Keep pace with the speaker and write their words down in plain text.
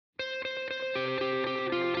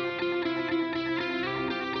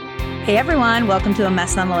Hey everyone, welcome to A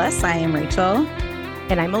Mess Nonetheless. I am Rachel.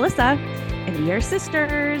 And I'm Melissa, and we are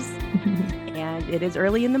sisters. And it is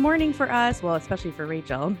early in the morning for us, well, especially for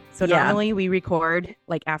Rachel. So normally we record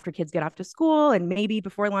like after kids get off to school and maybe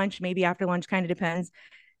before lunch, maybe after lunch, kind of depends.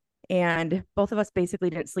 And both of us basically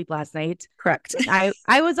didn't sleep last night. Correct. I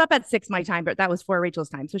was up at 6 my time, but that was for Rachel's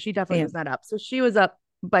time. So she definitely was not up. So she was up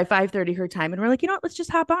by 5:30 her time. And we're like, you know what, let's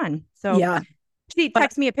just hop on. So she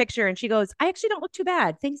texts me a picture and she goes, I actually don't look too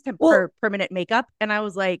bad. Thanks for permanent makeup. And I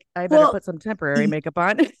was like, I better put some temporary makeup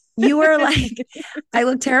on. You were like, I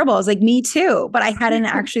look terrible. I was like, me too. But I hadn't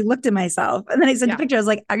actually looked at myself. And then I sent the picture. I was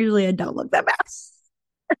like, actually, I don't look that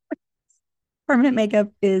bad. Permanent makeup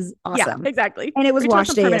is awesome. Yeah, exactly. And it was wash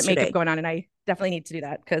day permanent makeup going on. And I definitely need to do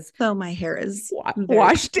that because my hair is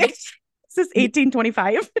wash day. This is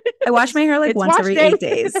 1825. I wash my hair like once every 8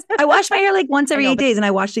 days. I wash my hair like once every 8 days, and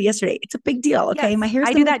I washed it yesterday. It's a big deal. Okay. Yes, my hair's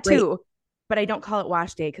I do that too, but I don't call it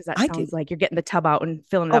wash day because that sounds like you're getting the tub out and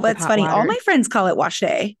filling it up. Oh, that's funny. Water. All my friends call it wash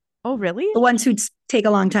day. Oh, really? The ones who take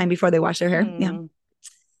a long time before they wash their hair. Yeah.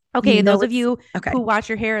 Okay. Those of you who wash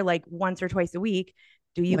your hair like once or twice a week,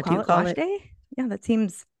 do you call it wash day? Yeah, that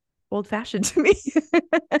seems old-fashioned to me.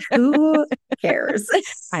 Who cares?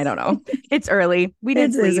 I don't know. It's early. We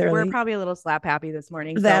didn't sleep. We're probably a little slap happy this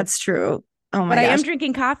morning. That's true. Oh my gosh. I am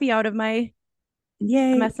drinking coffee out of my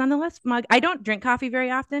Mess Nonetheless mug. I don't drink coffee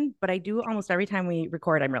very often, but I do almost every time we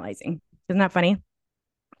record, I'm realizing. Isn't that funny?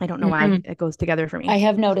 I don't know why it goes together for me. I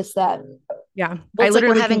have noticed that. Yeah. Well, I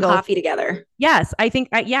literally like having coffee together. Yes. I think,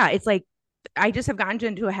 it's like, I just have gotten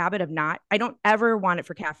into a habit of I don't ever want it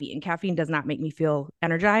for caffeine. Caffeine does not make me feel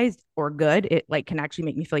energized or good. It like can actually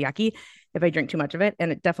make me feel yucky if I drink too much of it.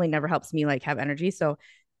 And it definitely never helps me like have energy. So,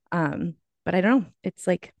 but I don't know. It's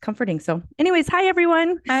like comforting. So anyways, hi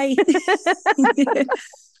everyone. Hi.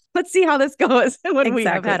 Let's see how this goes when we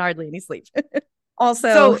have had hardly any sleep.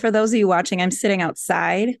 Also, for those of you watching, I'm sitting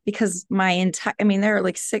outside because there are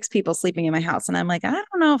like 6 people sleeping in my house. And I'm like, I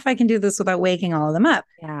don't know if I can do this without waking all of them up.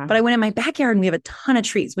 Yeah. But I went in my backyard and we have a ton of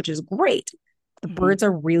trees, which is great. The birds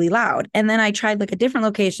are really loud. And then I tried like a different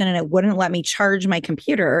location and it wouldn't let me charge my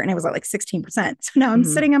computer. And it was at like 16%. So now I'm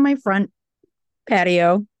sitting on my front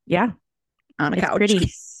patio. Yeah. On a couch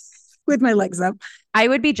with my legs up. I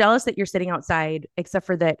would be jealous that you're sitting outside, except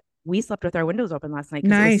for that we slept with our windows open last night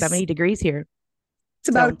because it was 70 degrees here. It's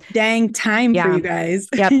about dang time for you guys.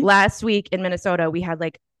 Yep. Last week in Minnesota,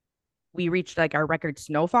 we reached like our record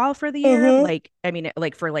snowfall for the year. Like, I mean,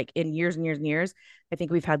 like for like in years and years and years, I think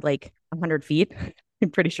we've had like 100 feet. I'm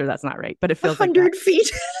pretty sure that's not right, but it feels 100 like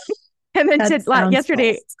feet. And then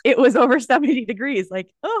yesterday it was over 70 degrees.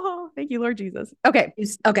 Like, oh, thank you, Lord Jesus. Okay.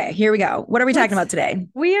 Here we go. What are we talking about today?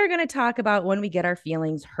 We are going to talk about when we get our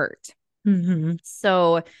feelings hurt.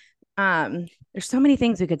 So, there's so many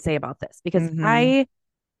things we could say about this because I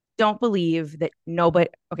don't believe that I'm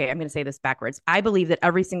going to say this backwards. I believe that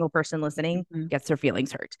every single person listening gets their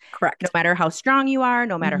feelings hurt. Correct. No matter how strong you are,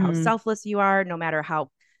 no matter how selfless you are, no matter how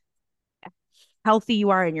healthy you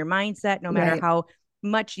are in your mindset, no matter how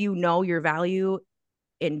much you know your value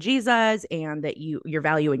in Jesus and that your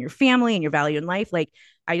value in your family and your value in life. Like,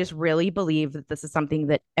 I just really believe that this is something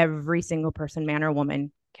that every single person, man or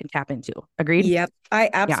woman, can tap into. Agreed? Yep. I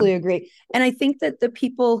absolutely agree. And I think that the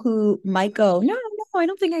people who might go, no, I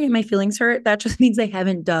don't think I get my feelings hurt. That just means they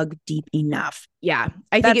haven't dug deep enough. Yeah.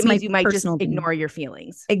 I think it means you might just ignore your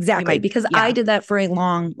feelings. Exactly. Because I did that for a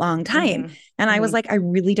long, long time. And I was like, I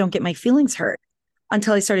really don't get my feelings hurt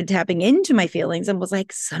until I started tapping into my feelings and was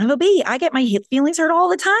like, son of a bee, I get my feelings hurt all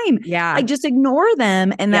the time. Yeah. I just ignore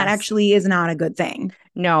them. And that actually is not a good thing.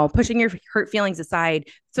 No, pushing your hurt feelings aside.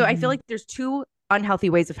 So I feel like there's 2 unhealthy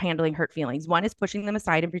ways of handling hurt feelings. One is pushing them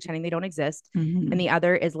aside and pretending they don't exist. And the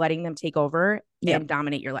other is letting them take over and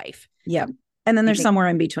dominate your life. Yeah. And then there's somewhere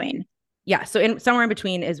in between. Yeah. So somewhere in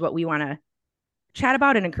between is what we want to chat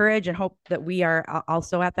about and encourage and hope that we are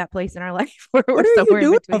also at that place in our life where we're somewhere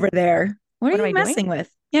in between. Over there? What are you messing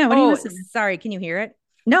with? Yeah. What are you messing with? Sorry. Can you hear it?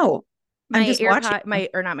 No. I'm just watching my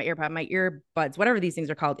earbuds, whatever these things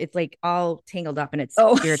are called. It's like all tangled up and it's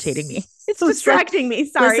irritating me. It's distracting me.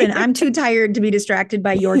 Sorry. Listen, I'm too tired to be distracted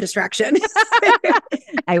by your distraction.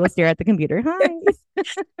 I will stare at the computer. Hi.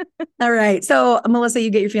 All right. So Melissa,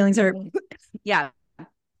 you get your feelings hurt. Yeah.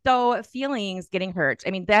 So feelings getting hurt. I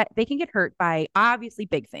mean, that they can get hurt by obviously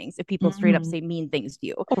big things. If people straight up say mean things to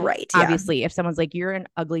you. Oh, right. Obviously, if someone's like, you're an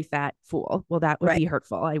ugly fat fool. Well, that would be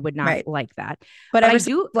hurtful. I would not like that. But I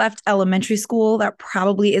left elementary school. That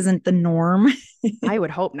probably isn't the norm. I would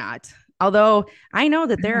hope not. Although I know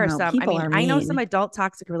that there are some, I know some adult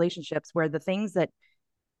toxic relationships where the things that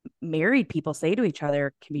married people say to each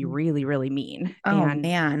other can be really, really mean. Oh And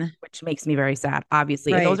man. which makes me very sad,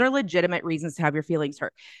 obviously. And those Right. are legitimate reasons to have your feelings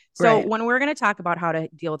hurt. So Right. when we're going to talk about how to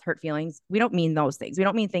deal with hurt feelings, we don't mean those things. We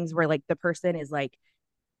don't mean things where like the person is like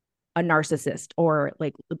a narcissist or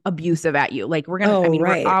like abusive at you. Like Oh, we're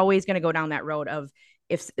right. always going to go down that road of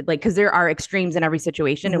if like, because there are extremes in every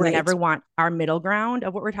situation and we Right. never want our middle ground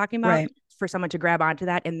of what we're talking about Right. for someone to grab onto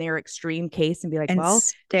that in their extreme case and be like, And well,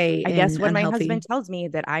 stay I guess in when my unhealthy. husband tells me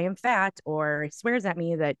that I am fat or swears at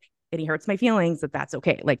me that and he hurts my feelings, that's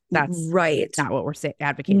okay. Like that's Right. not what we're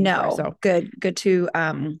advocating for. No. So Good to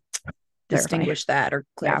clarify. distinguish that or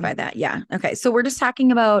Yeah. clarify that. Yeah. Okay. So we're just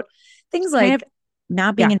talking about things Kind like of,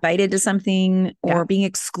 not being yeah. invited to something Yeah. or being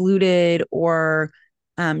excluded or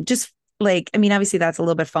just like, I mean, obviously that's a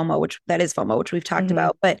little bit FOMO, which that is FOMO, which we've talked Mm-hmm.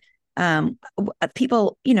 about, but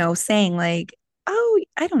people, saying like, oh,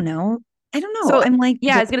 I don't know. I don't know. So I'm like,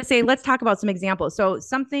 yeah, I was gonna say, let's talk about some examples. So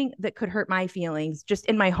something that could hurt my feelings just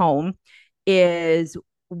in my home is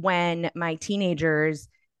when my teenagers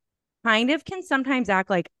kind of can sometimes act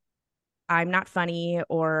like I'm not funny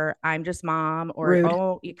or I'm just mom or rude.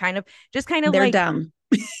 oh, you kind of They're like dumb.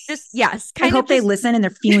 just yes, I kind of hope they just listen and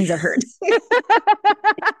their feelings are hurt.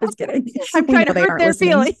 Just kidding. I'm We trying know to they hurt aren't their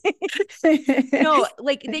listening. feelings. No,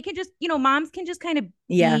 like they can just, moms can just kind of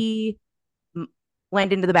Yeah. be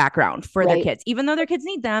blend into the background for their Right. kids, even though their kids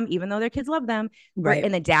need them, even though their kids love them. Or Right.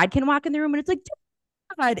 and the dad can walk in the room and it's like,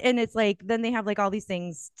 God. And it's like, then they have like all these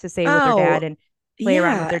things to say with their Oh, dad and play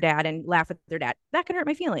around with yeah. their dad and laugh with their dad. That can hurt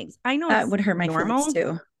my feelings. I know That it's would hurt my feelings normal.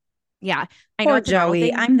 too. Yeah. I know Poor it's a normal Joey.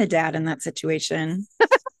 thing. I'm the dad in that situation.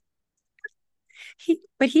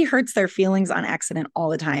 But he hurts their feelings on accident all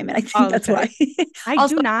the time. And I think All the that's why. time. I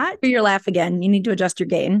Also, do not. do your laugh again. You need to adjust your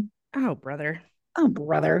gain. Oh, brother. Oh,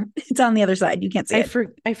 brother. It's on the other side. You can't see it.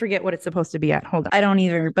 I forget what it's supposed to be at. Hold on. I don't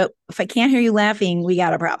either. But if I can't hear you laughing, we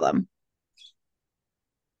got a problem.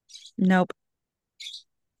 Nope.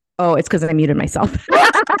 Oh, it's because I muted myself.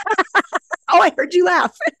 Oh, I heard you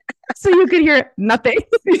laugh. So you could hear nothing.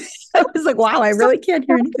 I was like, wow, I really can't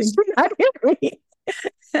hear anything.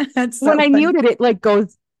 That's so when I funny. muted it, like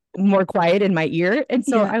goes more quiet in my ear. And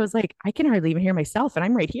so Yeah. I was like, I can hardly even hear myself. And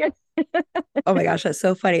I'm right here. Oh my gosh, that's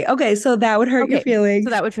so funny. Okay, so that would hurt your Okay. feelings. So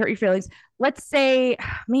that would hurt your feelings. Let's say,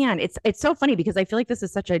 man, it's so funny because I feel like this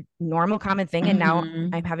is such a normal, common thing. And now Mhm.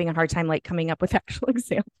 I'm having a hard time like coming up with actual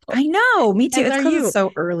examples. I know, me too. As It's are because you. it's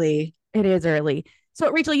so early. It is early. So,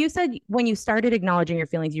 Rachel, you said when you started acknowledging your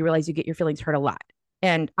feelings, you realize you get your feelings hurt a lot.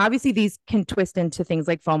 And obviously, these can twist into things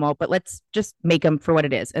like FOMO, but let's just make them for what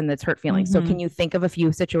it is. And that's hurt feelings. So, can you think of a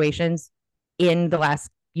few situations in the last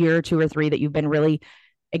year or two or three that you've been really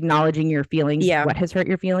acknowledging your feelings? Yeah. What has hurt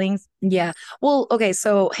your feelings? Yeah. Well, okay.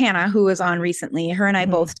 So Hannah, who was on recently, her and I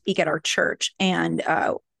Mhm. both speak at our church, and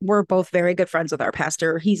we're both very good friends with our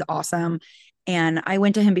pastor. He's awesome. And I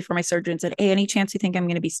went to him before my surgery and said, hey, any chance you think I'm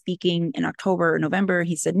going to be speaking in October or November?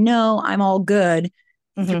 He said, no, I'm all good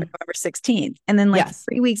through November 16th. And then like Yes.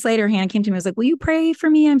 3 weeks later, Hannah came to me and was like, will you pray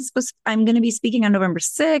for me? I'm going to be speaking on November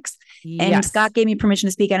 6th. And Yes. Scott gave me permission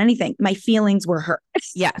to speak on anything. My feelings were hurt.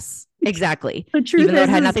 Yes, exactly. The truth Even though is,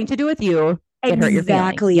 it had nothing to do with you, it hurt your feelings.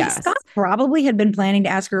 exactly. Yes. Scott probably had been planning to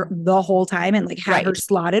ask her the whole time and like had her Right.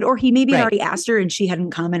 slotted, or he maybe had Right. already asked her and she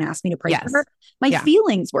hadn't come and asked me to pray Yes. for her. My Yeah.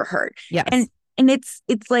 feelings were hurt. Yes. And it's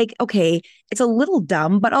like, okay, it's a little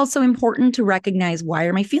dumb, but also important to recognize, why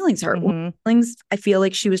are my feelings hurt? Mhm. Feelings, I feel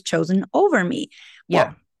like she was chosen over me.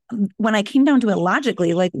 Yeah. Well, when I came down to it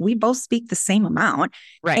logically, like we both speak the same amount.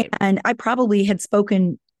 Right. And I probably had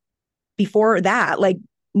spoken before that, like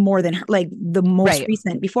more than her, like the most Right.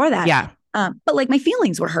 recent before that. Yeah. But like my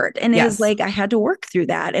feelings were hurt, and it Yes. was like I had to work through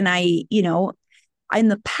that. And I, in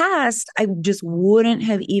the past, I just wouldn't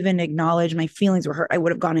have even acknowledged my feelings were hurt. I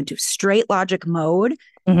would have gone into straight logic mode,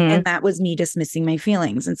 Mhm. and that was me dismissing my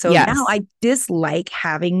feelings. And so Yes. now I dislike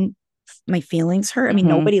having my feelings hurt. I mean, Mhm.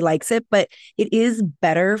 nobody likes it, but it is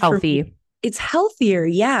better for me. Healthy. It's healthier,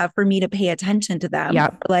 yeah, for me to pay attention to them.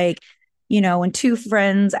 Yeah. Like, when two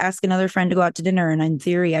friends ask another friend to go out to dinner, and in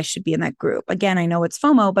theory, I should be in that group. Again, I know it's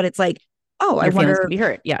FOMO, but it's like, oh, Your feelings can be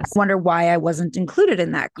hurt. Yes. I wonder why I wasn't included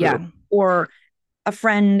in that group. Yeah. Or a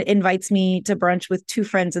friend invites me to brunch with two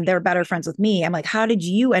friends and they're better friends with me. I'm like, how did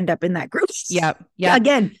you end up in that group? Yeah. Yeah.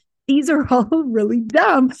 Again, these are all really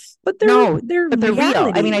dumb, but they're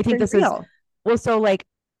real. I mean, I think they're this real. is well, so like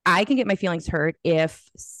I can get my feelings hurt if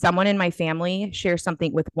someone in my family shares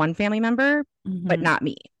something with one family member, but not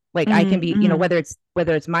me. Like I can be, whether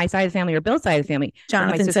it's my side of the family or Bill's side of the family.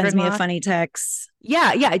 Jonathan sends me a funny text.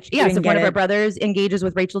 Yeah. If one of our brothers engages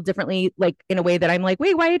with Rachel differently, like in a way that I'm like,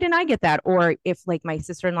 wait, why didn't I get that? Or if like my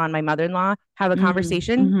sister-in-law and my mother-in-law have a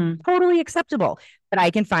conversation, totally acceptable. But I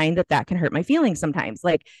can find that can hurt my feelings sometimes.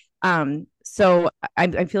 Like, so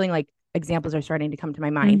I'm feeling like examples are starting to come to my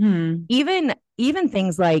mind. Even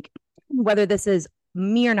things like, whether this is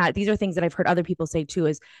me or not, these are things that I've heard other people say too,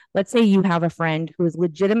 is let's say you have a friend who is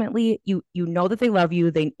legitimately, you know that they love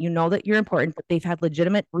you, you know that you're important, but they've had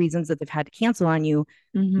legitimate reasons that they've had to cancel on you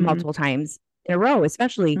multiple times in a row,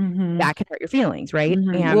 especially that can hurt your feelings, right?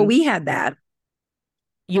 And well, we had that.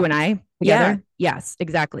 You and I together? Yeah. Yes,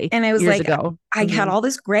 exactly. And it was years ago. I had all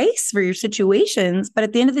this grace for your situations, but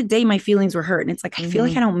at the end of the day, my feelings were hurt. And it's like, I feel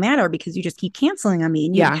like I don't matter because you just keep canceling on me.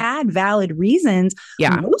 And you had valid reasons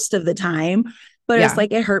most of the time, but it's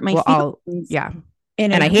like, it hurt my feelings.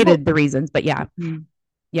 And I hated the reasons, but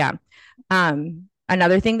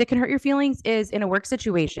another thing that can hurt your feelings is in a work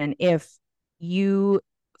situation, if you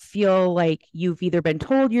feel like you've either been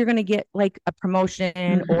told you're going to get like a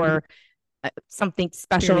promotion or something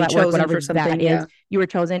special at work, whatever that is, you were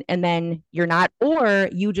chosen and then you're not, or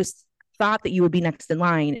you just thought that you would be next in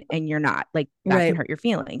line and you're not, like that can hurt your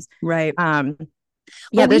feelings. Right.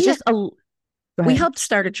 There's just we helped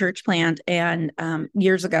start a church plant and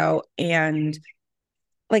years ago, and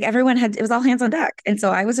like everyone it was all hands on deck. And so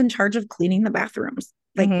I was in charge of cleaning the bathrooms.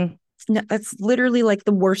 Like that's literally like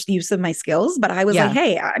the worst use of my skills, but I was like,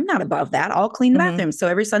 hey, I'm not above that. I'll clean the bathrooms. So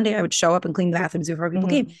every Sunday I would show up and clean the bathrooms before people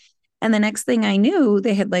came. And the next thing I knew,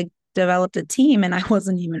 they had like developed a team and I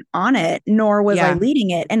wasn't even on it, nor was I leading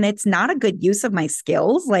it. And it's not a good use of my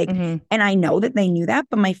skills. Like, and I know that they knew that,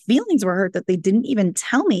 but my feelings were hurt that they didn't even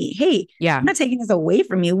tell me, hey, I'm not taking this away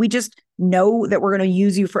from you. We just know that we're going to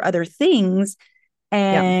use you for other things.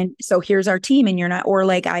 And so here's our team and you're not, or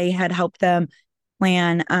like I had helped them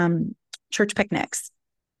plan church picnics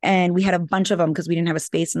and we had a bunch of them because we didn't have a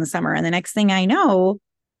space in the summer. And the next thing I know,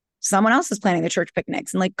 someone else is planning the church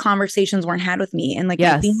picnics and like conversations weren't had with me and like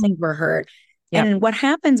my feelings were hurt. And what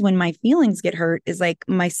happens when my feelings get hurt is like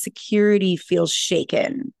my security feels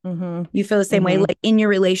shaken. You feel the same way, like in your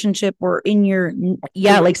relationship or in your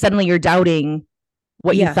like suddenly you're doubting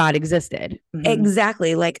what you thought existed.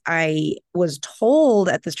 Exactly. Like I was told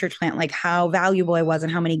at this church plant like how valuable I was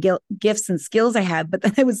and how many gifts and skills I had, but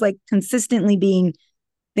then I was like consistently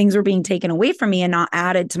things were being taken away from me and not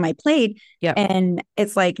added to my plate. And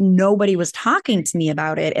it's like nobody was talking to me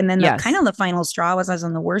about it. And then the final straw was I was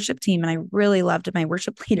on the worship team and I really loved my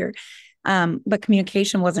worship leader. But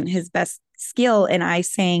communication wasn't his best skill. And I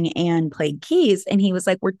sang and played keys. And he was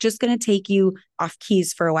like, we're just going to take you off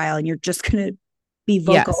keys for a while and you're just going to be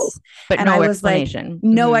vocals. But and no explanation. Like,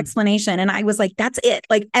 no explanation. And I was like, that's it.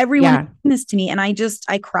 Like everyone did this to me. And I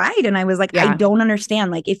cried and I was like, I don't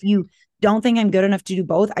understand. Like if you don't think I'm good enough to do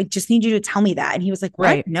both, I just need you to tell me that. And he was like,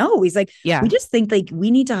 what? No. He's like, we just think like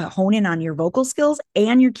we need to hone in on your vocal skills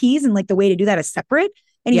and your keys. And like the way to do that is separate.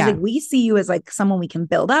 And he's like, we see you as like someone we can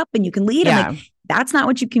build up and you can lead. I'm like, that's not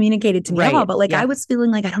what you communicated to me at all. But like, I was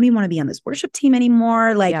feeling like, I don't even want to be on this worship team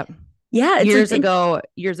anymore. Like, years ago,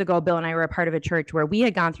 Bill and I were a part of a church where we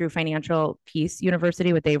had gone through Financial Peace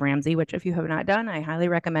University with Dave Ramsey, which if you have not done, I highly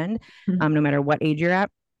recommend, no matter what age you're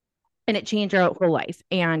at. And it changed our whole life.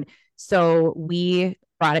 And so we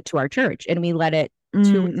brought it to our church and we led it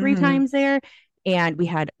 2 or 3 times there. And we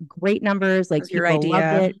had great numbers. Like people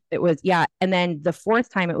loved it. It was, And then the 4th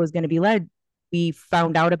time it was going to be led, we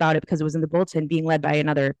found out about it because it was in the bulletin being led by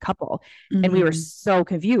another couple. And we were so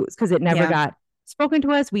confused because it never got spoken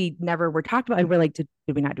to us. We never were talked about. And we're like, did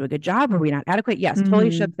we not do a good job? Were we not adequate? Yes, totally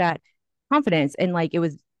shook that confidence. And like, it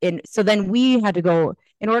was so then we had to go,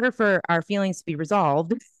 in order for our feelings to be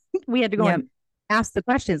resolved, we had to go and ask the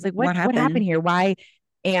questions like what happened here, why,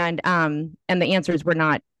 and the answers were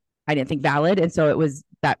not, I didn't think, valid, and so it was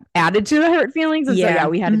that added to the hurt feelings. And so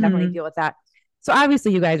we had to definitely deal with that. So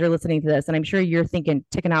obviously you guys are listening to this and I'm sure you're ticking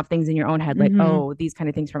off things in your own head like, oh, these kind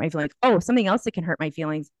of things hurt my feelings. Oh, something else that can hurt my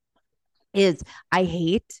feelings is I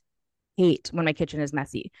hate when my kitchen is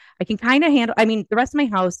messy. I can kind of handle, I mean, the rest of my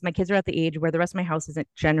house, my kids are at the age where the rest of my house isn't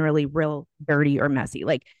generally real dirty or messy,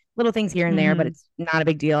 like little things here and there, but it's not a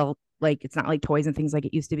big deal. Like it's not like toys and things like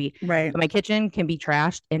it used to be. Right. But my kitchen can be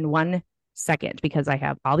trashed in 1 second because I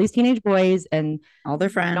have all these teenage boys and all their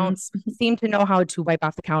friends don't seem to know how to wipe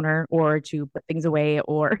off the counter or to put things away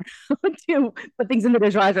or to put things in the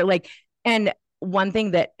dishwasher. Like, and one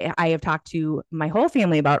thing that I have talked to my whole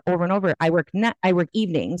family about over and over, I work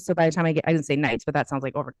evenings. So by the time I didn't say nights, but that sounds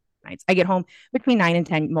like overnights. I get home between 9 and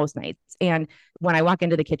 10 most nights. And when I walk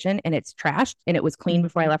into the kitchen and it's trashed and it was clean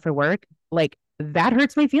before I left for work, like that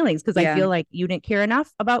hurts my feelings because I feel like you didn't care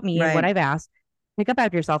enough about me and what I've asked. Pick up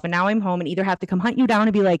after yourself. And now I'm home and either have to come hunt you down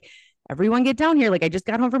and be like, everyone get down here. Like I just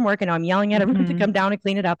got home from work and now I'm yelling at everyone to come down and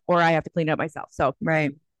clean it up, or I have to clean it up myself. So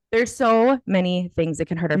there's so many things that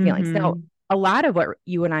can hurt our feelings. Now, a lot of what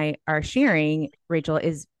you and I are sharing, Rachel,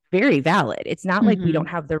 is very valid. It's not like we don't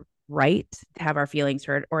have the right to have our feelings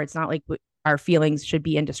hurt, or it's not like our feelings should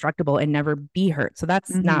be indestructible and never be hurt. So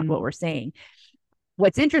that's not what we're saying.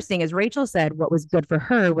 What's interesting is Rachel said what was good for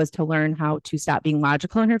her was to learn how to stop being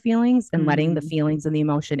logical in her feelings and letting the feelings and the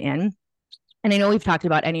emotion in. And I know we've talked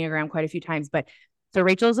about Enneagram quite a few times, but so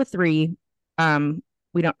Rachel is a 3. You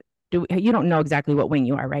don't know exactly what wing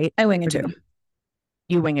you are, right? I wing a 2.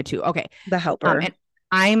 You wing a 2. Okay. The helper. And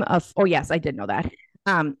I'm oh yes, I did know that.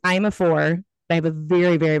 I'm a 4. I have a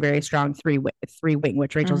very, very, very strong 3 wing,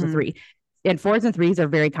 which Rachel's a 3. And 4s and 3s are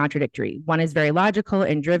very contradictory. One is very logical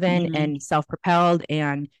and driven and self-propelled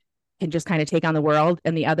and can just kind of take on the world.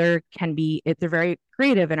 And the other can be, they're very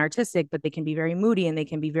creative and artistic, but they can be very moody and they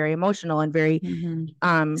can be very emotional and very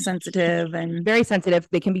sensitive and very sensitive.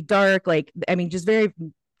 They can be dark. Like, I mean, just very,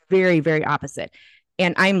 very, very opposite.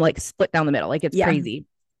 And I'm like split down the middle. Like it's crazy.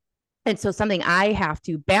 And so something I have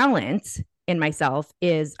to balance in myself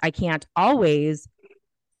is I can't always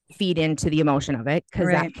feed into the emotion of it because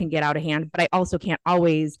that can get out of hand, but I also can't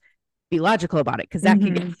always be logical about it because that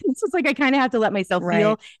can it's just like I kind of have to let myself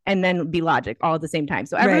feel and then be logic all at the same time.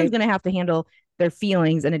 So everyone's going to have to handle their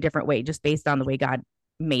feelings in a different way just based on the way God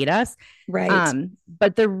made us.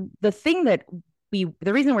 But the thing that the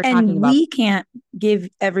reason we're talking about, we can't give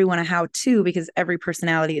everyone a how-to because every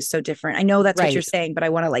personality is so different. I know that's what you're saying, but I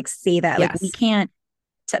want to like say that like we can't,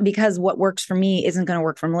 because what works for me isn't going to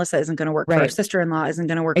work for Melissa, isn't going to work for our sister-in-law, isn't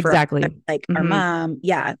going to work for like our mom.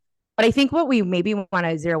 Yeah. But I think what we maybe want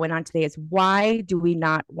to zero in on today is why do we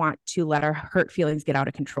not want to let our hurt feelings get out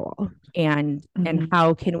of control? And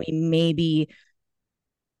how can we maybe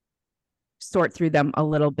sort through them a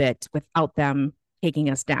little bit without them taking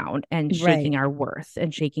us down and shaking our worth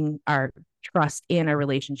and shaking our trust in a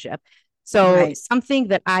relationship? So something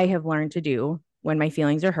that I have learned to do when my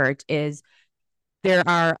feelings are hurt is there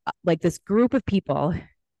are like this group of people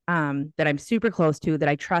that I'm super close to that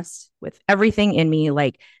I trust with everything in me.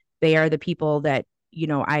 Like they are the people that, you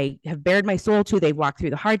know, I have bared my soul to. They've walked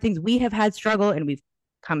through the hard things. We have had struggle and we've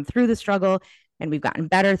come through the struggle and we've gotten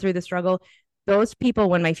better through the struggle. Those people,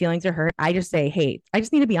 when my feelings are hurt, I just say, hey, I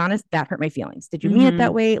just need to be honest. That hurt my feelings. Did you mean it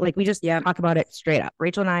that way? Like we just talk about it straight up.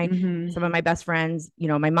 Rachel and I, some of my best friends, you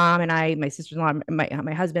know, my mom and I, my sister-in-law,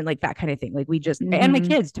 my husband, like that kind of thing. Like we just, and my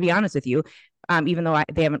kids, to be honest with you, even though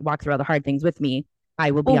they haven't walked through all the hard things with me,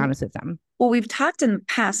 I will be honest with them. Well, we've talked in the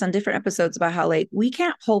past on different episodes about how like we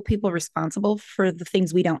can't hold people responsible for the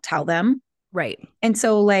things we don't tell them. Right. And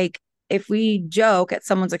so like, if we joke at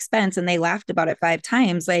someone's expense and they laughed about it 5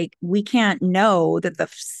 times, like we can't know that the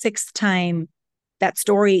 6th time that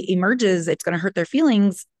story emerges, it's going to hurt their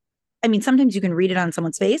feelings. I mean, sometimes you can read it on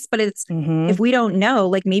someone's face, but it's if we don't know,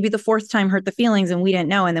 like maybe the 4th time hurt the feelings and we didn't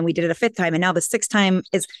know. And then we did it a 5th time. And now the 6th time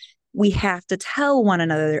is, we have to tell one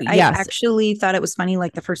another. I actually thought it was funny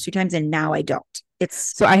like the first 2 times and now I don't.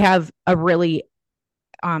 It's so I have a really,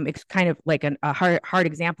 it's kind of like a hard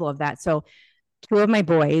example of that. So 2 of my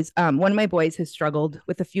boys, one of my boys has struggled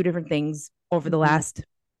with a few different things over the last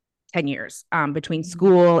 10 years between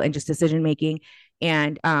school and just decision making.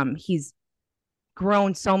 And he's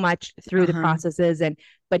grown so much through the processes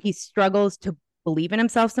but he struggles to believe in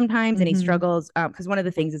himself sometimes. And he struggles because one of the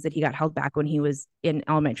things is that he got held back when he was in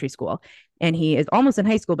elementary school and he is almost in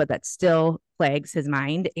high school, but that still plagues his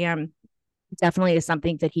mind and definitely is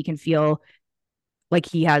something that he can feel like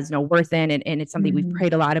he has no worth in. And it's something we've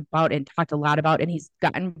prayed a lot about and talked a lot about, and he's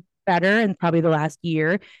gotten better in probably the last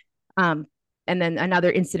year. And then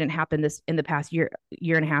another incident happened in the past year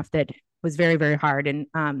and a half that was very, very hard. And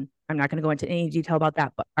I'm not going to go into any detail about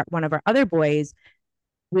that, but one of our other boys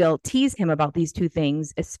will tease him about these 2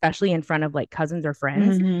 things, especially in front of like cousins or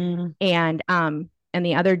friends. And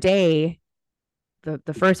the other day,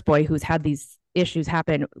 the first boy who's had these issues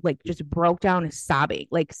happen, like just broke down sobbing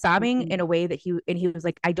in a way that he was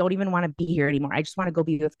like, I don't even want to be here anymore. I just want to go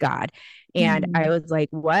be with God. And I was like,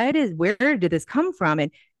 where did this come from?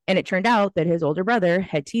 And it turned out that his older brother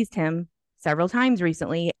had teased him several times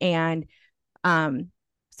recently. And,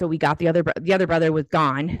 so we got the other brother was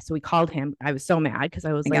gone. So we called him. I was so mad because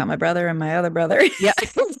I got my brother and my other brother. Yeah,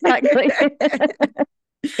 exactly.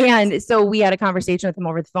 And so we had a conversation with him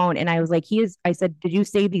over the phone and I was like, I said, did you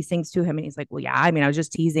say these things to him? And he's like, well, yeah, I mean, I was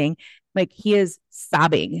just teasing. Like he is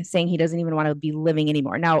sobbing, saying he doesn't even want to be living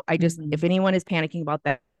anymore. Now, if anyone is panicking about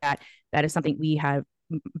that is something we have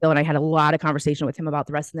Bill and I had a lot of conversation with him about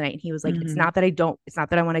the rest of the night. And he was like, it's not that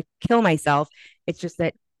I want to kill myself. It's just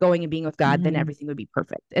that going and being with God, then everything would be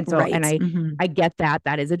perfect. And so, and I get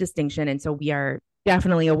that is a distinction. And so we are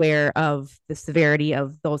definitely aware of the severity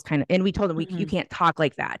of those kind of, and we told him you can't talk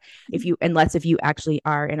like that if you actually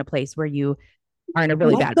are in a place where you are in a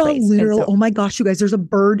really bad place. Literal, oh my gosh, you guys, there's a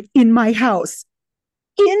bird in my house.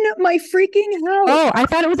 In my freaking house. Oh, I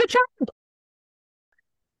thought it was a child.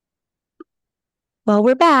 Well,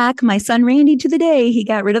 we're back. My son Randy to the day. He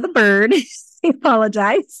got rid of the bird. I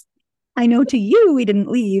apologize. I know to you we didn't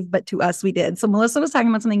leave, but to us we did. So Melissa was talking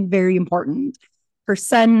about something very important. Her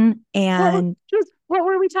son and what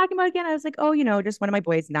were we talking about again? I was like, oh, just one of my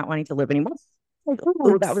boys not wanting to live anymore. Like,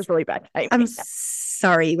 oh, that was really bad. I'm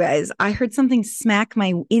sorry, you guys. I heard something smack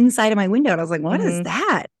my inside of my window, and I was like, "What is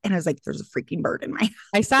that?" And I was like, "There's a freaking bird in my house."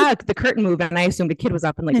 I saw the curtain move, and I assumed a kid was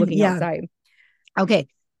up and like looking outside. Okay.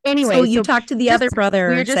 Anyway, so you talked to the other brother.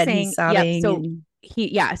 We were just saying, he's sobbing.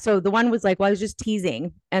 So the one was like, "Well, I was just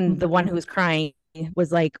teasing," and the one who was crying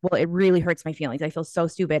was like, "Well, it really hurts my feelings. I feel so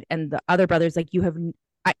stupid." And the other brother's like, "You have."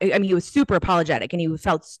 I mean, he was super apologetic and he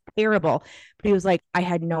felt terrible, but he was like, I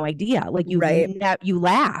had no idea. Like you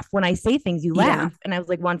laugh when I say things, you laugh. And I was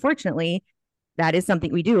like, well, unfortunately, that is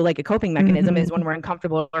something we do. Like a coping mechanism is when we're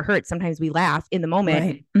uncomfortable or hurt. Sometimes we laugh in the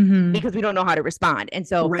moment because we don't know how to respond. And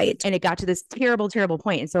so, and it got to this terrible, terrible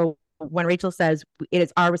point. And so when Rachel says it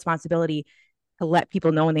is our responsibility to let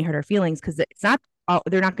people know when they hurt our feelings, because it's not,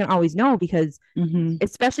 they're not going to always know because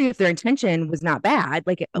especially if their intention was not bad,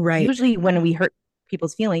 like usually when we hurt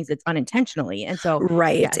people's feelings, it's unintentionally. And so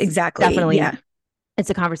yes, exactly, definitely, it's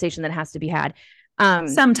a conversation that has to be had.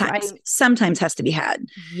 Sometimes has to be had.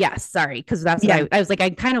 Yes, sorry, because that's what I was like,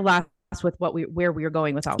 I kind of lost with where we were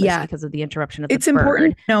going with all this because of the interruption of the bird.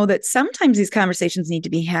 Important to know that sometimes these conversations need to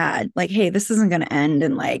be had. Like, hey, this isn't going to end,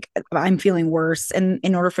 and like I'm feeling worse, and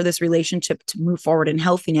in order for this relationship to move forward in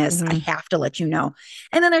healthiness, I have to let you know.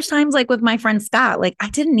 And then there's times like with my friend Scott, like I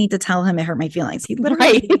didn't need to tell him it hurt my feelings. He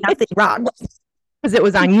literally did nothing wrong. Because it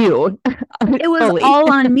was on you. It was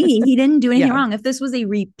all on me. He didn't do anything wrong. If this was a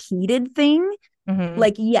repeated thing,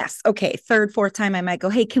 like, yes, okay, third, fourth time, I might go,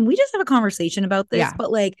 hey, can we just have a conversation about this?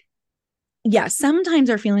 But like,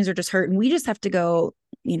 sometimes our feelings are just hurt and we just have to go,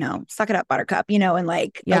 suck it up, buttercup, and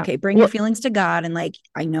like, okay, bring your feelings to God. And like,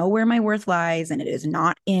 I know where my worth lies and it is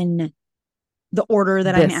not in the order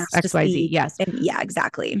that I'm asked to speak. Yes. And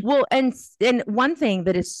exactly. Well, and one thing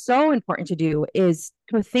that is so important to do is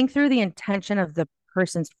to think through the intention of the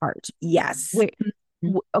person's heart. Yes.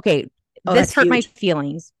 Okay. This hurt my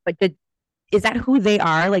feelings, but is that who they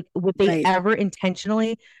are? Like, would they ever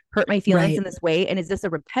intentionally hurt my feelings in this way? And is this a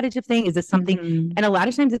repetitive thing? Is this something? And a lot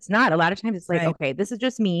of times it's not. A lot of times it's like, okay, this is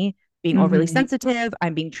just me being overly sensitive.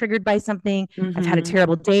 I'm being triggered by something. I've had a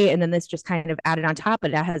terrible day. And then this just kind of added on top, but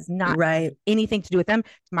that has not anything to do with them.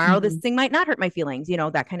 Tomorrow, this thing might not hurt my feelings,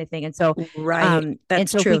 that kind of thing. And so,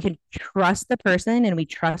 that's true. If we can trust the person and we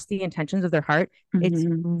trust the intentions of their heart, it's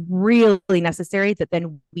really necessary that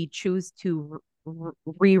then we choose to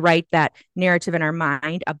rewrite that narrative in our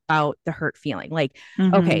mind about the hurt feeling. Like,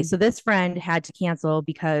 okay, so this friend had to cancel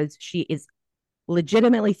because she is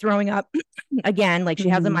legitimately throwing up again, like she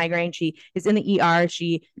has a migraine, she is in the ER,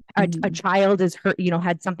 a child is hurt,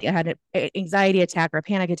 had an anxiety attack or a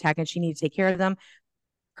panic attack and she needs to take care of them.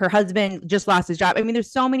 Her husband just lost his job. I mean,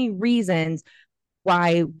 there's so many reasons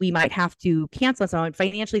why we might have to cancel someone.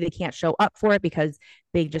 Financially, they can't show up for it because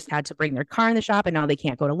they just had to bring their car in the shop and now they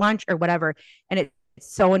can't go to lunch or whatever. And it's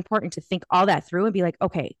so important to think all that through and be like,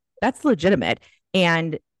 okay, that's legitimate.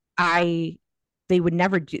 And they would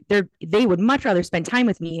never do, they would much rather spend time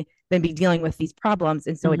with me than be dealing with these problems.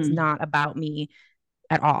 And so it's not about me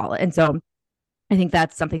at all. And so I think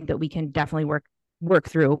that's something that we can definitely work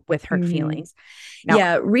through with hurt feelings.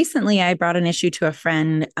 Now, recently I brought an issue to a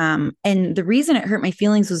friend. And the reason it hurt my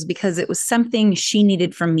feelings was because it was something she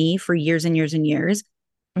needed from me for years and years and years.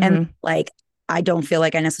 And like, I don't feel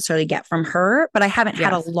like I necessarily get from her, but I haven't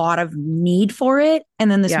had a lot of need for it.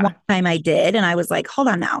 And then this one time I did, and I was like, hold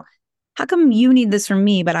on now. How come you need this from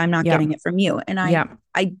me, but I'm not getting it from you? And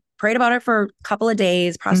I prayed about it for a couple of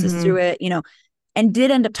days, processed through it, and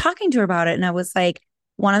did end up talking to her about it. And I was like,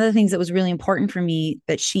 one of the things that was really important for me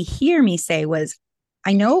that she hear me say was,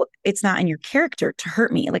 I know it's not in your character to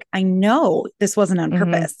hurt me. Like, I know this wasn't on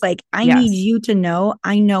purpose. Like, I need you to know,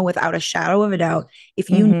 I know without a shadow of a doubt, if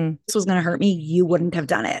you knew this was going to hurt me, you wouldn't have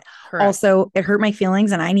done it. Correct. Also, it hurt my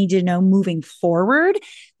feelings. And I need you to know moving forward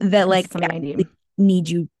that like, I need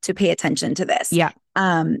you to pay attention to this.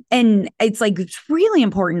 And it's like, it's really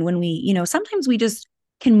important when we, sometimes we just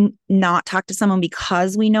can not talk to someone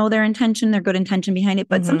because we know their intention, their good intention behind it.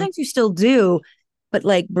 But sometimes you still do but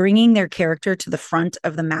like bringing their character to the front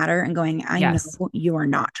of the matter and going, I Yes. know you are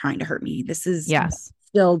not trying to hurt me. This is Yes.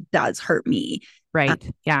 still does hurt me. Right.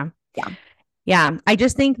 Yeah. Yeah. Yeah. I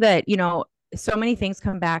just think that, so many things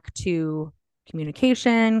come back to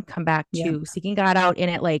communication, come back Yeah. to seeking God out in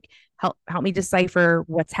it. Like, help me decipher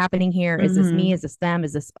what's happening here. Is this me? Mm-hmm. Is this them?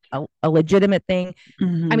 Is this a legitimate thing? I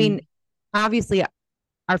Mm-hmm. mean, obviously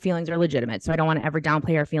our feelings are legitimate. So I don't want to ever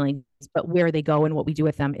downplay our feelings, but where they go and what we do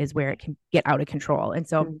with them is where it can get out of control. And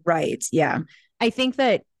so Right. Yeah. I think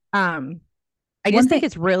that, I One just thing. think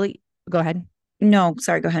it's really, go ahead. No,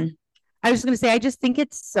 sorry, go ahead. I was just going to say, I just think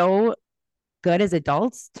it's so good as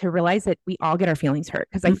adults to realize that we all get our feelings hurt.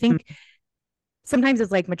 Cause I Mm-hmm. think sometimes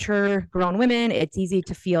as like mature grown women, it's easy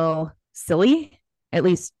to feel silly. At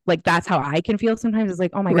least like that's how I can feel sometimes. It's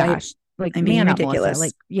like, oh my Right. gosh, like I'm being man up, Melissa. ridiculous.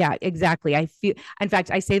 Like, yeah, exactly. I feel, in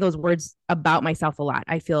fact, I say those words about myself a lot.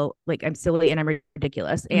 I feel like I'm silly and I'm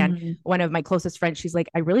ridiculous. And Mm-hmm. one of my closest friends, she's like,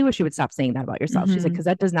 I really wish you would stop saying that about yourself. She's like, Mm-hmm. because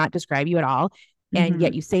that does not describe you at all. And Mm-hmm.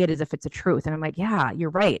 yet you say it as if it's a truth. And I'm like, yeah, you're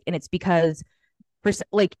right. And it's because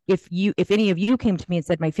like if any of you came to me and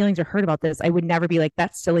said my feelings are hurt about this, I would never be like,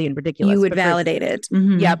 that's silly and You ridiculous. would But for validate it.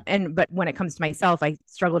 Mm-hmm. yep. But when it comes to myself, I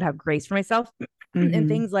struggle to have grace for myself and Mm-hmm.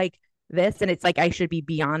 things like this. And it's like I should be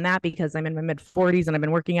beyond that because I'm in my mid 40s and I've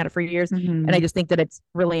been working at it for years. And I Mm-hmm. just think that it's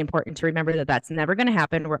really important to remember that that's never going to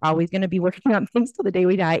happen. We're always going to be working on things till the day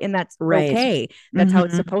we die. And that's Right. okay. That's how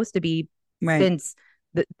it's Mm-hmm. supposed to be Right. since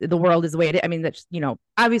the world is the way it is. I mean, that's,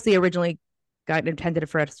 obviously originally God intended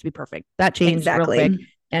for us to be perfect. That changed real Exactly. quick.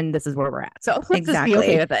 And this is where we're at. So let's just be Exactly.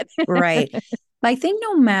 okay with it. Right. I think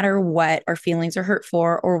no matter what our feelings are hurt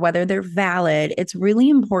for or whether they're valid, it's really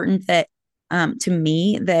important that to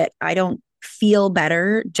me that I don't feel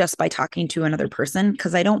better just by talking to another person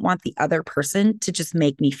because I don't want the other person to just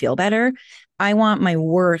make me feel better. I want my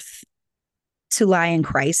worth to lie in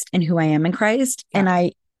Christ and who I am in Christ. Yeah.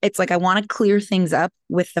 And it's like I want to clear things up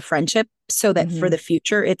with the friendship so that for Mhm. the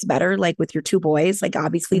future it's better. Like with your two boys, like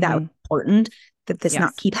obviously that was important that this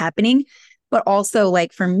not Yes. keep happening. But also,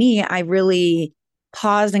 like for me, I really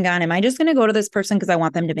paused and gone, am I just going to go to this person because I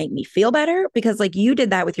want them to make me feel better? Because like you did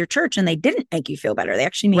that with your church and they didn't make you feel better. They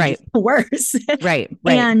actually made you Right. feel worse. Right.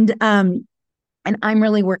 And I'm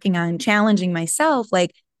really working on challenging myself.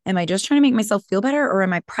 Like, am I just trying to make myself feel better or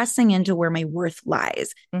am I pressing into where my worth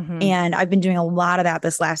lies? Mhm. And I've been doing a lot of that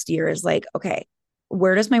this last year is like, okay,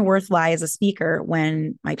 where does my worth lie as a speaker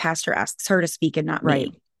when my pastor asks her to speak and not Right.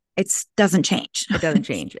 me? It doesn't change. It doesn't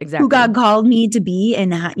change. Exactly. Who God called me to be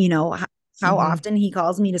and how Mhm. often he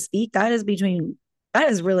calls me to speak, that is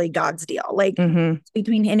really God's deal. Like Mhm.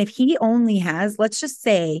 between, and if he only has, let's just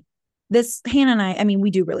say this, Hannah and I mean, we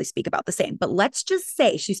do really speak about the same, but let's just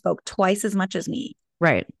say she spoke twice as much as me.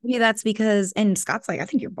 Right. Maybe that's because, and Scott's like, I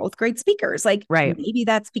think you're both great speakers. Like, Right. maybe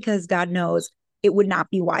that's because God knows it would not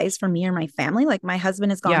be wise for me or my family. Like, my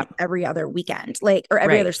husband is gone Yep. every other weekend, like, or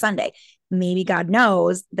every Right. other Sunday. Maybe God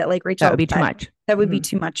knows that, like Rachel, That would be too much. That would Mhm. be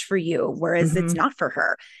too much for you, whereas it's Mhm. not for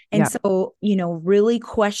her. And Yep. so, really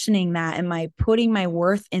questioning that. Am I putting my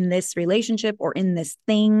worth in this relationship or in this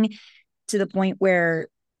thing to the point where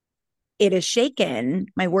it is shaken,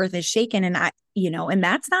 my worth is shaken, and and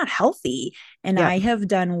that's not healthy. And Yep. I have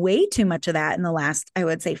done way too much of that in the last, I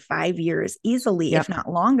would say 5 years easily, Yep. if not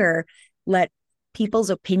longer, let people's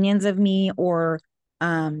opinions of me or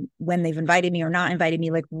when they've invited me or not invited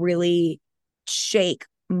me, like really shake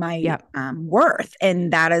my Yep. worth.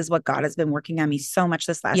 And that is what God has been working on me so much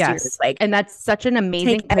this last year. It's Yes. like, And that's such an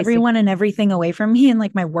amazing take everyone and everything away from me, and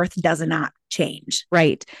like my worth does not change.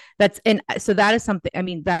 Right. And so that is something, I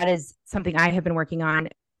mean, that is something I have been working on,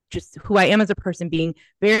 just who I am as a person, being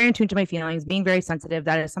very in tune to my feelings, being very sensitive.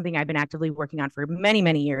 That is something I've been actively working on for many,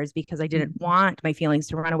 many years because I didn't want my feelings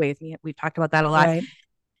to run away with me. We've talked about that a lot. Right.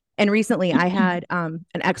 And recently I had an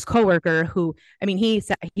ex coworker who, I mean, he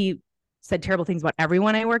said terrible things about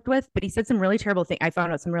everyone I worked with, but he said some really terrible things. I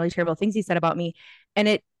found out some really terrible things he said about me, and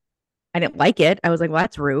I didn't like it. I was like, well,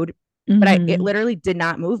 that's rude. But it literally did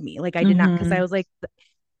not move me. Like I did not, because I was like,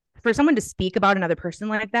 for someone to speak about another person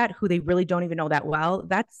like that, who they really don't even know that well,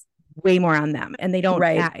 that's way more on them. And they don't,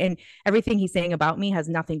 and everything he's saying about me has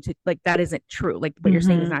nothing to, like, that isn't true. Like what you're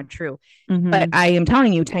saying is not true. But I am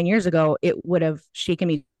telling you, 10 years ago, it would have shaken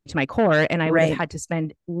me to my core, and I would have had to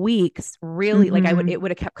spend weeks really it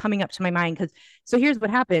would have kept coming up to my mind. So here's what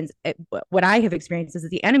happens. What I have experienced is that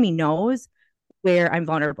the enemy knows where I'm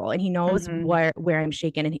vulnerable, and he knows where I'm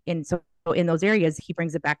shaken. And so in those areas, he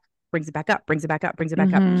brings it back up,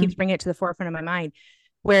 keeps bringing it to the forefront of my mind.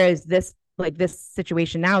 Whereas this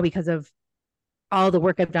situation now, because of all the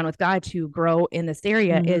work I've done with God to grow in this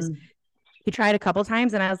area, is he tried a couple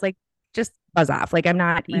times and I was like, just buzz off. Like, I'm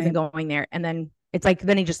not even going there. And then it's like,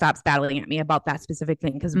 then he just stops battling at me about that specific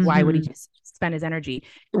thing. Cause why would he just spend his energy?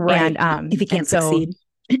 Right. And, if he can't succeed.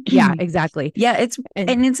 Yeah, exactly. Yeah.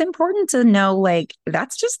 And it's important to know, like,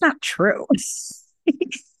 that's just not true.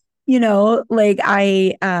 Like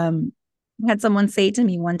I had someone say to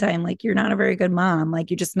me one time, like, you're not a very good mom. Like,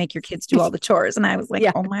 you just make your kids do all the chores. And I was like,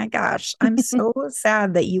 oh my gosh, I'm so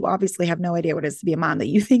sad that you obviously have no idea what it is to be a mom, that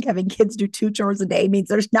you think having kids do 2 chores a day means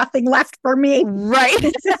there's nothing left for me.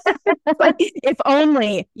 Right. Like, if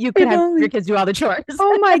only you could have your kids do all the chores.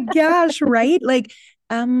 Oh my gosh. Right. Like,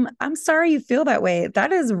 I'm sorry you feel that way.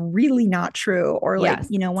 That is really not true. Or like,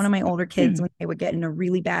 one of my older kids, when they would get in a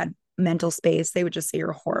really bad mental space, they would just say, you're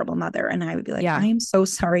a horrible mother. And I would be like, I am so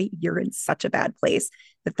sorry. You're in such a bad place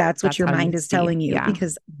that's what your mind is telling you,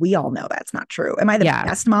 because we all know that's not true. Am I the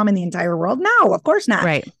best mom in the entire world? No, of course not.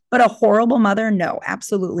 Right. But a horrible mother? No,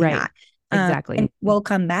 absolutely not. Exactly. And we'll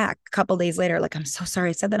come back a couple days later, like, I'm so sorry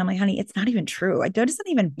I said that. I'm like, honey, it's not even true. It doesn't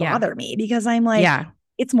even bother me, because I'm like,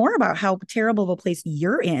 it's more about how terrible of a place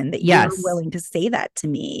you're in that you're willing to say that to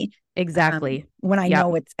me. Exactly. When I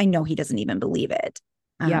know he doesn't even believe it.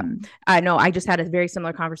 I know. I just had a very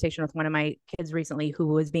similar conversation with one of my kids recently, who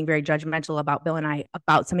was being very judgmental about Bill and I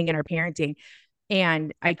about something in our parenting.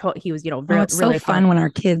 And I told, he was, it's really fun when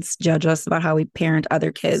our kids judge us about how we parent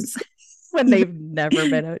other kids when they've never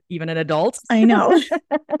been even an adult. I know.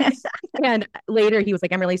 And later he was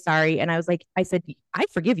like, I'm really sorry. And I said, I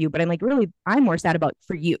forgive you, but I'm like, really, I'm more sad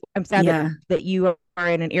for you. I'm sad that you are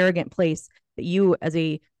in an arrogant place, that you as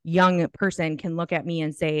a young person can look at me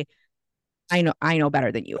and say, I know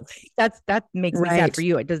better than you. That makes me sad for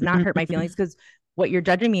you. It does not hurt my feelings, because what you're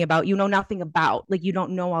judging me about, nothing about. Like, you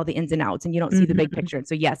don't know all the ins and outs, and you don't see the big picture. And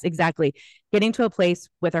so yes, exactly. Getting to a place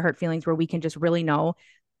with our hurt feelings where we can just really know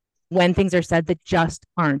when things are said that just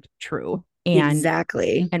aren't true. And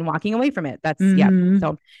walking away from it. That's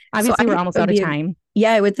So obviously we're almost out of time.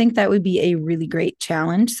 I would think that would be a really great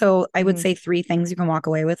challenge. So I would say 3 things you can walk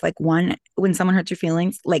away with. Like, 1, when someone hurts your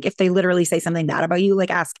feelings, like if they literally say something bad about you, like,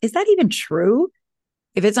 ask, is that even true?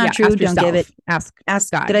 If it's not true, don't give it. Ask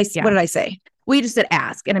God. What did I say? We just said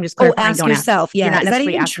ask, and I'm just ask yourself. Yeah, is that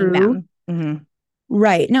even true?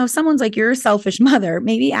 Right. Now, if someone's like, you're a selfish mother,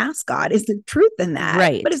 maybe ask God, is there truth in that?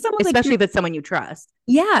 Right. But if someone's especially if it's someone you trust.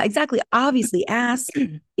 Yeah, exactly. Obviously, ask,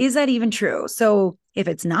 is that even true? So if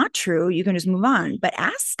it's not true, you can just move on, but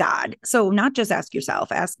ask God. So not just ask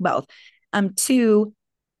yourself, ask both. 2,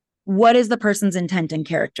 what is the person's intent and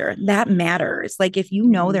character? That matters. Like, if you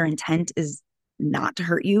know their intent is not to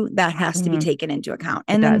hurt you, that has to be taken into account.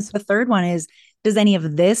 And then the third one is, does any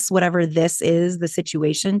of this, whatever this is, the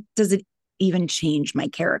situation, does it even change my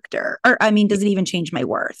character? Or, does it even change my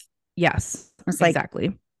worth? Yes, it's like,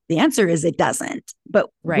 exactly. The answer is it doesn't, but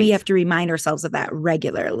we have to remind ourselves of that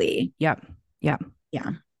regularly. Yep. Yeah.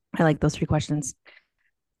 I like those 3 questions.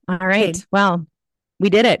 All right. Okay. Well, we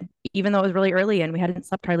did it, even though it was really early and we hadn't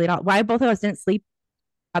slept hardly at all. Why both of us didn't sleep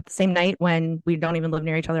at the same night when we don't even live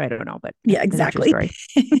near each other, I don't know, but yeah, exactly.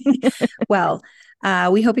 Well,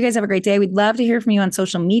 we hope you guys have a great day. We'd love to hear from you on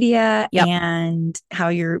social media and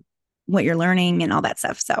what you're learning and all that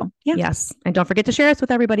stuff. So yes. And don't forget to share us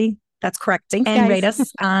with everybody. That's correct. Thanks, and guys. Rate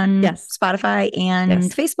us on Spotify and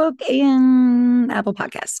Facebook and Apple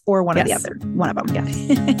Podcasts, or one of the other, one of them.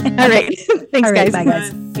 All right. Thanks, guys. Bye,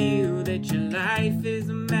 guys. I feel that your life is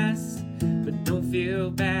a mess, but don't feel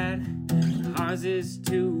bad. Ours is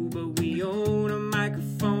too, but we own a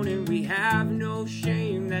microphone and we have no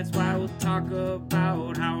shame. That's why we'll talk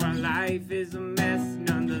about how our life is a mess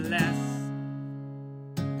nonetheless.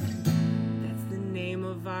 That's the name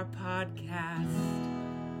of our podcast.